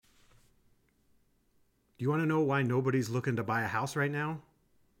Do you want to know why nobody's looking to buy a house right now?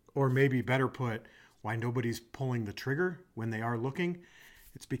 Or maybe better put, why nobody's pulling the trigger when they are looking?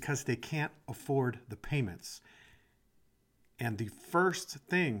 It's because they can't afford the payments. And the first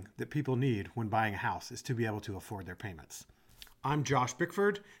thing that people need when buying a house is to be able to afford their payments. I'm Josh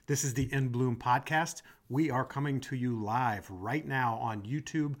Bickford. This is the In Bloom podcast. We are coming to you live right now on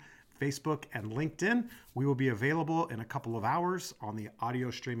YouTube, Facebook, and LinkedIn. We will be available in a couple of hours on the audio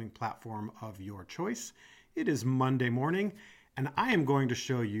streaming platform of your choice. It is Monday morning, and I am going to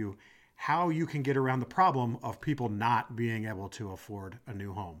show you how you can get around the problem of people not being able to afford a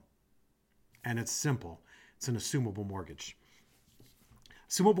new home. And it's simple. It's an assumable mortgage.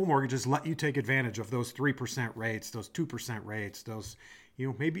 Assumable mortgages let you take advantage of those 3% rates, those 2% rates, those,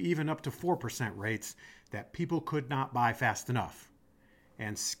 maybe even up to 4% rates that people could not buy fast enough,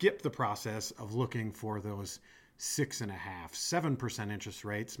 and skip the process of looking for those 6.5%, 7% interest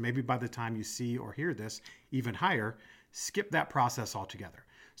rates. Maybe by the time you see or hear this, even higher. Skip that process altogether.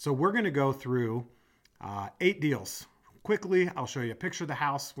 So we're going to go through 8 deals. Quickly, I'll show you a picture of the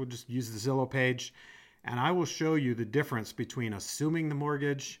house. We'll just use the Zillow page. And I will show you the difference between assuming the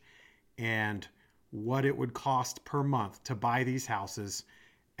mortgage and what it would cost per month to buy these houses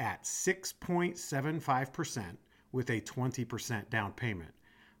at 6.75% with a 20% down payment.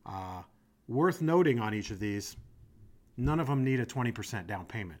 Worth noting on each of these, none of them need a 20% down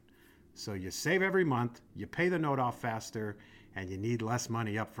payment. So you save every month, you pay the note off faster, and you need less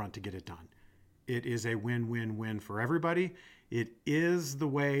money up front to get it done. It is a win-win-win for everybody. It is the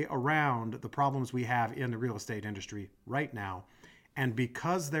way around the problems we have in the real estate industry right now. And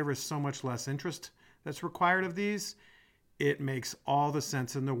because there is so much less interest that's required of these, it makes all the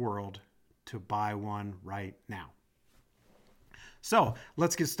sense in the world to buy one right now. So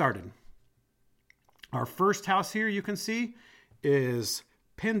let's get started. Our first house here, you can see, is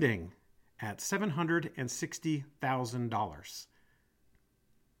pending at $760,000.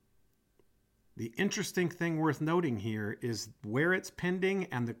 The interesting thing worth noting here is where it's pending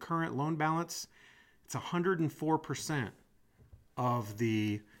and the current loan balance. It's 104% of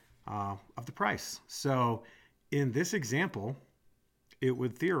the price. So in this example, it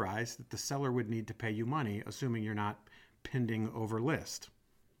would theorize that the seller would need to pay you money, assuming you're not pending over list.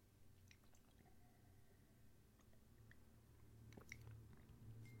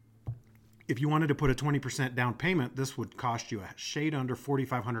 If you wanted to put a 20% down payment, this would cost you a shade under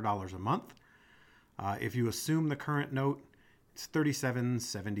 $4,500 a month. If you assume the current note, it's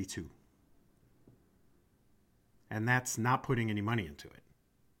 $3,772. And that's not putting any money into it.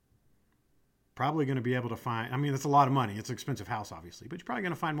 Probably going to be able to find, that's a lot of money. It's an expensive house, obviously, but you're probably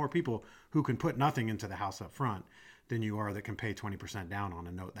going to find more people who can put nothing into the house up front than you are that can pay 20% down on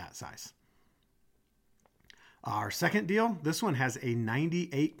a note that size. Our second deal, this one has a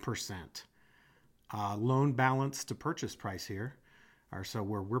 98% loan balance to purchase price here. So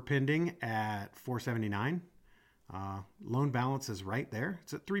we're pending at $479. Loan balance is right there.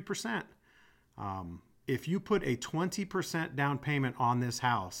 It's at 3%. If you put a 20% down payment on this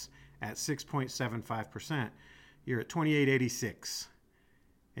house at 6.75%, you're at $2,886.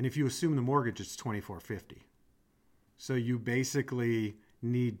 And if you assume the mortgage, it's $2,450. So you basically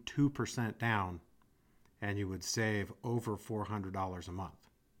need 2% down, and you would save over $400 a month.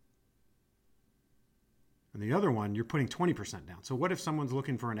 And the other one, you're putting 20% down. So what if someone's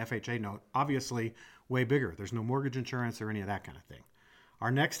looking for an FHA note? Obviously, way bigger. There's no mortgage insurance or any of that kind of thing.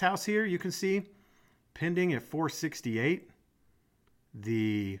 Our next house here, you can see, pending at $468.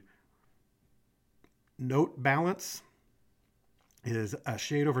 The note balance is a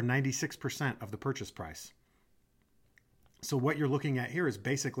shade over 96% of the purchase price. So what you're looking at here is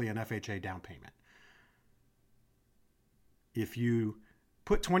basically an FHA down payment. If you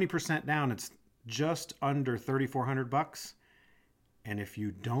put 20% down, it's just under $3,400. And if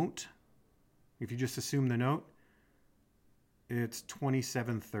you just assume the note, it's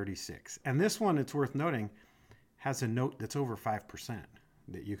 $2,736. And this one, it's worth noting, has a note that's over 5%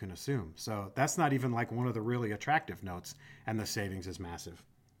 that you can assume. So that's not even like one of the really attractive notes, and the savings is massive.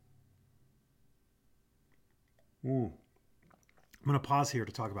 I'm going to pause here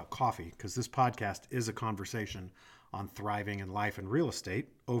to talk about coffee, because this podcast is a conversation on thriving in life and real estate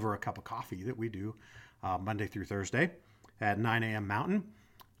over a cup of coffee that we do Monday through Thursday at 9 a.m. Mountain.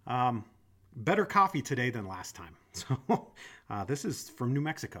 Better coffee today than last time. So this is from New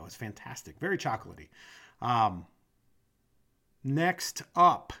Mexico. It's fantastic. Very chocolatey. Next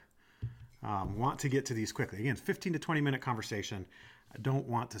up, want to get to these quickly. Again, 15 to 20 minute conversation. I don't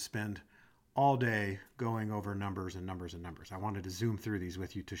want to spend all day going over numbers and numbers and numbers. I wanted to zoom through these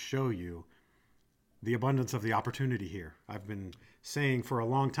with you to show you the abundance of the opportunity here. I've been saying for a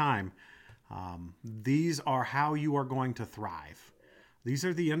long time, These are how you are going to thrive. These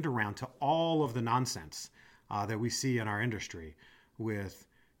are the end around to all of the nonsense that we see in our industry, with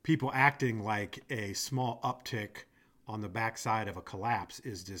people acting like a small uptick on the backside of a collapse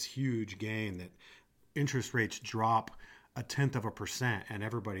is this huge gain, that interest rates drop 0.1% and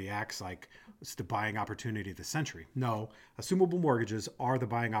everybody acts like it's the buying opportunity of the century. No, assumable mortgages are the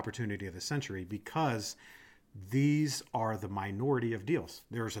buying opportunity of the century because these are the minority of deals.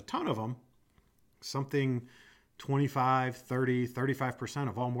 There's a ton of them. Something 25, 30, 35%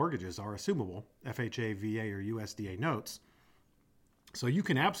 of all mortgages are assumable, FHA, VA, or USDA notes. So you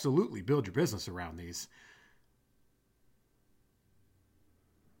can absolutely build your business around these.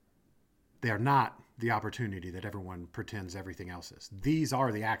 They are not the opportunity that everyone pretends everything else is. These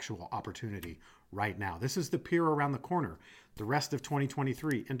are the actual opportunity right now. This is the pier around the corner. The rest of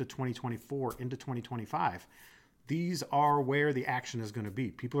 2023 into 2024 into 2025. These are where the action is going to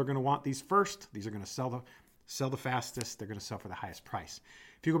be. People are going to want these first. These are going to sell the fastest. They're going to sell for the highest price.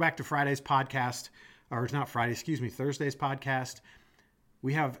 If you go back to Friday's podcast, or it's not Friday, Thursday's podcast,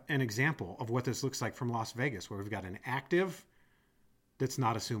 we have an example of what this looks like from Las Vegas, where we've got an active that's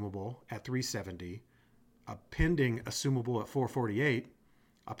not assumable at 370, a pending assumable at 448,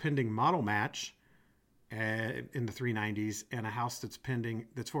 a pending model match in the 390s, and a house that's pending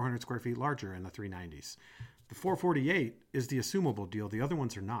that's 400 square feet larger in the 390s. The 448 is the assumable deal. The other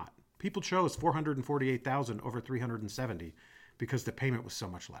ones are not. People chose 448,000 over 370 because the payment was so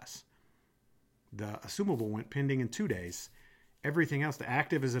much less. The assumable went pending in 2 days. Everything else, the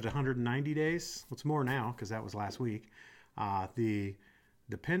active is at 190 days. What's more now, because that was last week.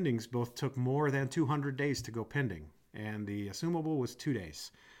 The pendings both took more than 200 days to go pending, and the assumable was 2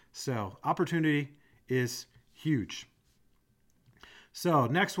 days. So opportunity is huge. So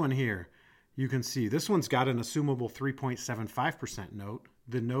next one here, you can see this one's got an assumable 3.75% note.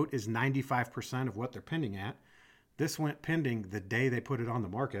 The note is 95% of what they're pending at. This went pending the day they put it on the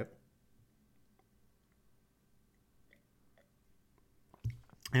market.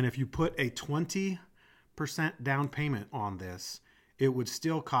 And if you put a 20% down payment on this, it would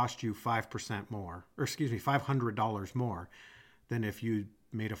still cost you 5% more, or excuse me, $500 more than if you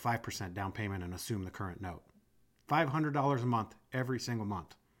made a 5% down payment and assume the current note. $500 a month every single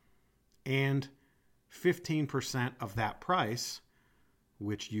month. And 15% of that price,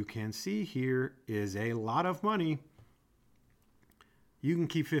 which you can see here is a lot of money. You can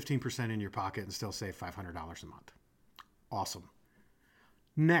keep 15% in your pocket and still save $500 a month. Awesome.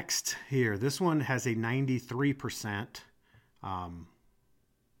 Next here, this one has a 93%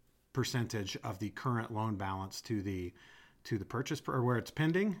 percentage of the current loan balance to the purchase or where it's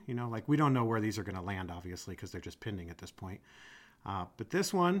pending. You know, like we don't know where these are going to land, obviously, because they're just pending at this point. But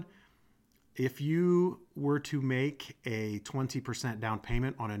this one, if you were to make a 20% down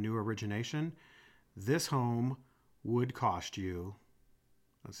payment on a new origination, this home would cost you,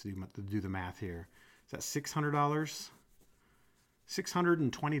 let's do the math here. Is that $600?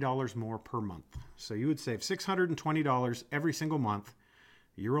 $620 more per month. So you would save $620 every single month.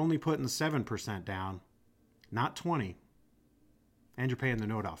 You're only putting 7% down, not 20, and you're paying the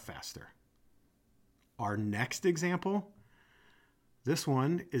note off faster. Our next example, this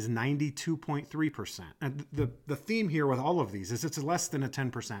one is 92.3%. And the theme here with all of these is it's less than a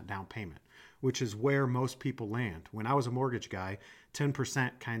 10% down payment, which is where most people land. When I was a mortgage guy,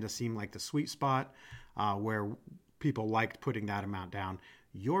 10% kind of seemed like the sweet spot where people liked putting that amount down.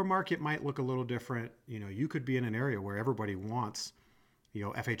 Your market might look a little different. You know, you could be in an area where everybody wants, you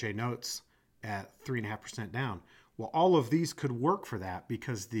know, FHA notes at 3.5% down. Well, all of these could work for that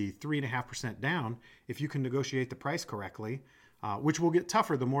because the 3.5% down, if you can negotiate the price correctly, which will get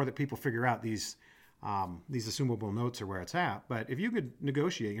tougher the more that people figure out these assumable notes are where it's at. But if you could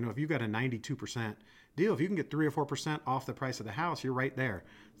negotiate, you know, if you've got a 92% deal, if you can get 3 or 4% off the price of the house, you're right there.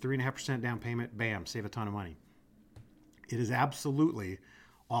 3.5% down payment, bam, save a ton of money. It is absolutely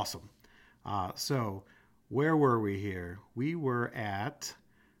awesome. So where were we here? We were at,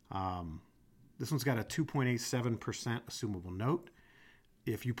 this one's got a 2.87% assumable note.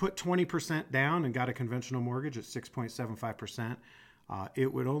 If you put 20% down and got a conventional mortgage at 6.75%,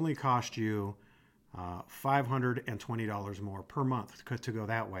 it would only cost you $520 more per month to go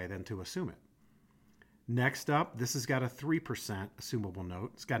that way than to assume it. Next up, this has got a 3% assumable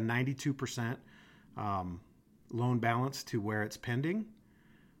note. It's got 92% loan balance to where it's pending.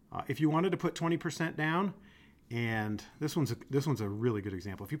 If you wanted to put 20% down, and this one's a really good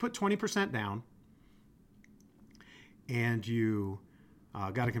example. If you put 20% down and you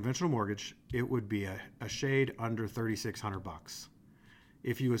got a conventional mortgage, it would be a shade under $3,600.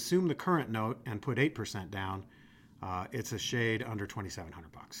 If you assume the current note and put 8% down, It's a shade under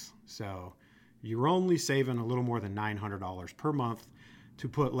 $2,700. So you're only saving a little more than $900 per month to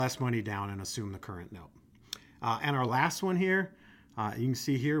put less money down and assume the current note. And our last one here, you can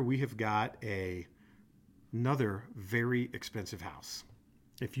see here we have got another very expensive house.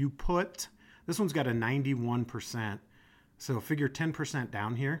 If you put, this one's got a 91%, so figure 10%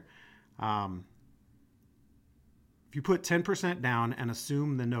 down here. If you put 10% down and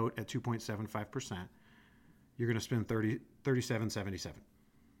assume the note at 2.75%, you're going to spend $37.77.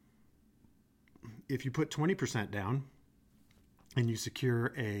 If you put 20% down and you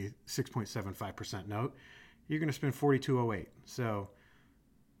secure a 6.75% note, you're going to spend $42.08. So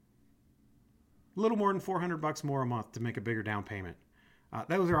a little more than $400 more a month to make a bigger down payment.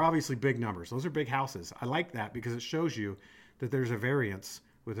 Those are obviously big numbers. Those are big houses. I like that because it shows you that there's a variance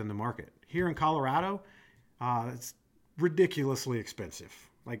within the market. Here in Colorado, it's ridiculously expensive.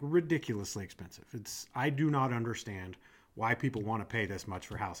 Like ridiculously expensive. I do not understand why people want to pay this much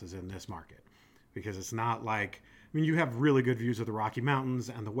for houses in this market, because it's not like, I mean, you have really good views of the Rocky Mountains,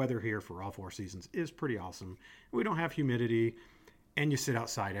 and the weather here for all 4 seasons is pretty awesome. We don't have humidity, and you sit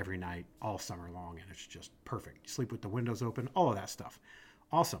outside every night all summer long, and it's just perfect. You sleep with the windows open, all of that stuff.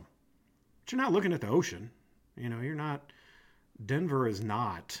 Awesome. But you're not looking at the ocean. You know, you're not, Denver is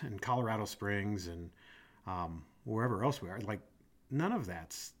not, and Colorado Springs and wherever else we are. Like, none of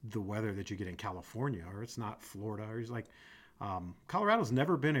that's the weather that you get in California, or it's not Florida. Or it's like, Colorado's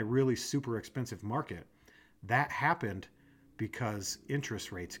never been a really super expensive market. That happened because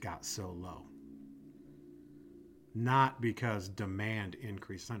interest rates got so low, not because demand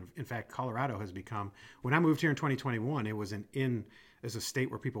increased. In fact, Colorado has become, when I moved here in 2021, it was as a state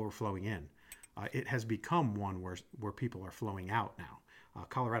where people were flowing in. It has become one where people are flowing out now.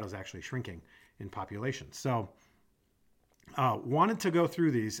 Colorado's actually shrinking in population. So wanted to go through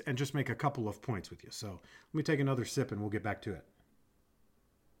these and just make a couple of points with you. So let me take another sip and we'll get back to it.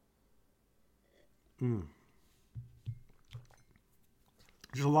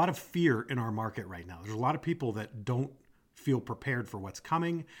 There's a lot of fear in our market right now. There's a lot of people that don't feel prepared for what's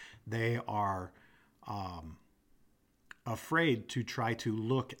coming. They are afraid to try to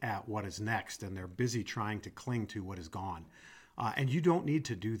look at what is next, and they're busy trying to cling to what is gone. And you don't need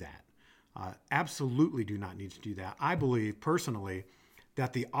to do that. Absolutely do not need to do that. I believe personally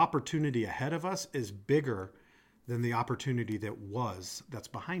that the opportunity ahead of us is bigger than the opportunity that's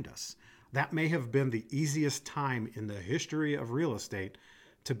behind us. That may have been the easiest time in the history of real estate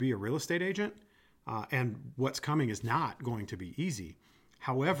to be a real estate agent. And what's coming is not going to be easy.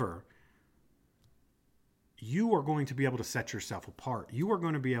 However, you are going to be able to set yourself apart. You are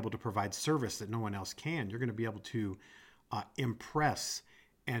going to be able to provide service that no one else can. You're going to be able to impress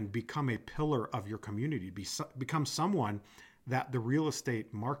and become a pillar of your community, become someone that the real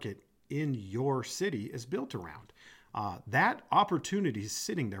estate market in your city is built around. That opportunity is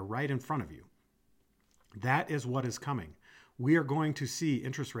sitting there right in front of you. That is what is coming. We are going to see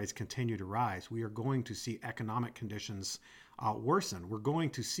interest rates continue to rise. We are going to see economic conditions worsen. We're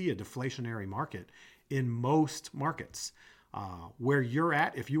going to see a deflationary market in most markets. Where you're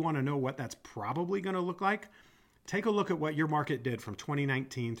at, if you want to know what that's probably going to look like, take a look at what your market did from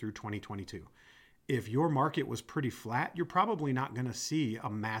 2019 through 2022. If your market was pretty flat, you're probably not going to see a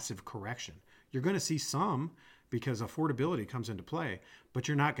massive correction. You're going to see some because affordability comes into play, but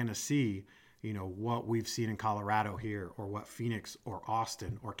you're not going to see, what we've seen in Colorado here, or what Phoenix or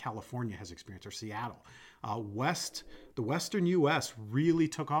Austin or California has experienced, or Seattle. The Western U.S. really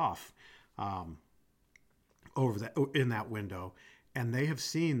took off in that window. And they have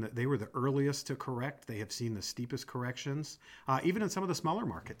seen that they were the earliest to correct. They have seen the steepest corrections, even in some of the smaller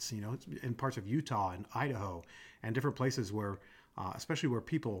markets, in parts of Utah and Idaho and different places where, especially where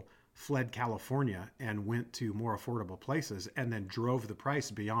people fled California and went to more affordable places and then drove the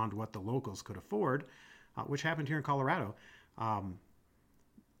price beyond what the locals could afford, which happened here in Colorado.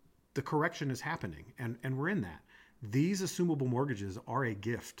 The correction is happening, and we're in that. These assumable mortgages are a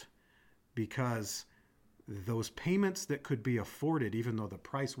gift because those payments that could be afforded, even though the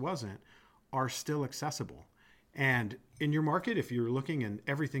price wasn't, are still accessible. And in your market, if you're looking and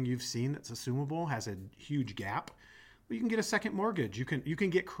everything you've seen that's assumable has a huge gap, well, you can get a second mortgage. You can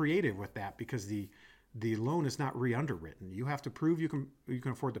get creative with that because the loan is not re-underwritten. You have to prove you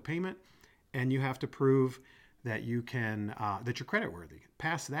can afford the payment, and you have to prove that you can that you're creditworthy.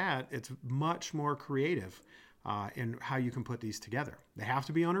 Past that, it's much more creative in how you can put these together. They have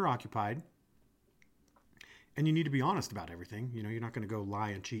to be owner occupied. And you need to be honest about everything. You're not going to go lie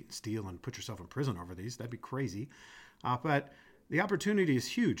and cheat and steal and put yourself in prison over these. That'd be crazy. But the opportunity is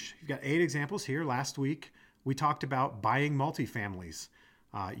huge. You've got 8 examples here. Last week, we talked about buying multifamilies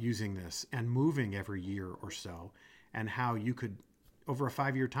using this and moving every year or so. and how you could, over a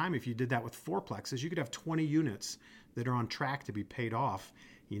 5-year time, if you did that with fourplexes, you could have 20 units that are on track to be paid off,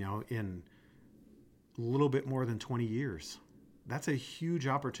 in a little bit more than 20 years. That's a huge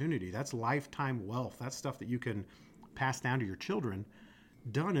opportunity. That's lifetime wealth. That's stuff that you can pass down to your children,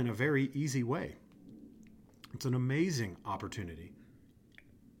 done in a very easy way. It's an amazing opportunity.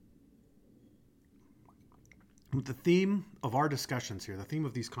 The theme of our discussions here, the theme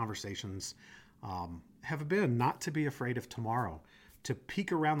of these conversations, have been not to be afraid of tomorrow, to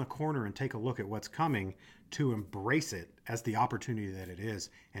peek around the corner and take a look at what's coming, to embrace it as the opportunity that it is,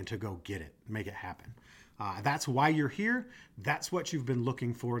 and to go get it, make it happen. That's why you're here. That's what you've been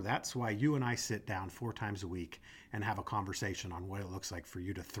looking for. That's why you and I sit down 4 times a week and have a conversation on what it looks like for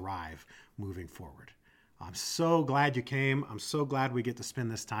you to thrive moving forward. I'm so glad you came. I'm so glad we get to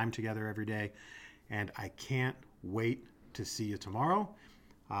spend this time together every day. And I can't wait to see you tomorrow.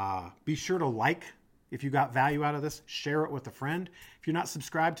 Be sure to like if you got value out of this. Share it with a friend. If you're not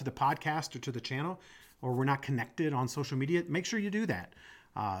subscribed to the podcast or to the channel, or we're not connected on social media, make sure you do that.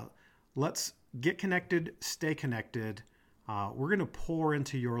 Let's get connected, stay connected. We're going to pour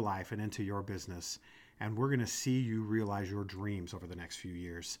into your life and into your business, and we're going to see you realize your dreams over the next few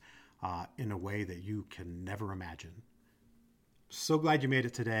years in a way that you can never imagine. So glad you made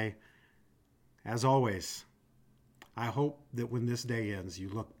it today. As always, I hope that when this day ends, you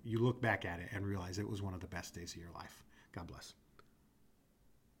look back at it and realize it was one of the best days of your life. God bless.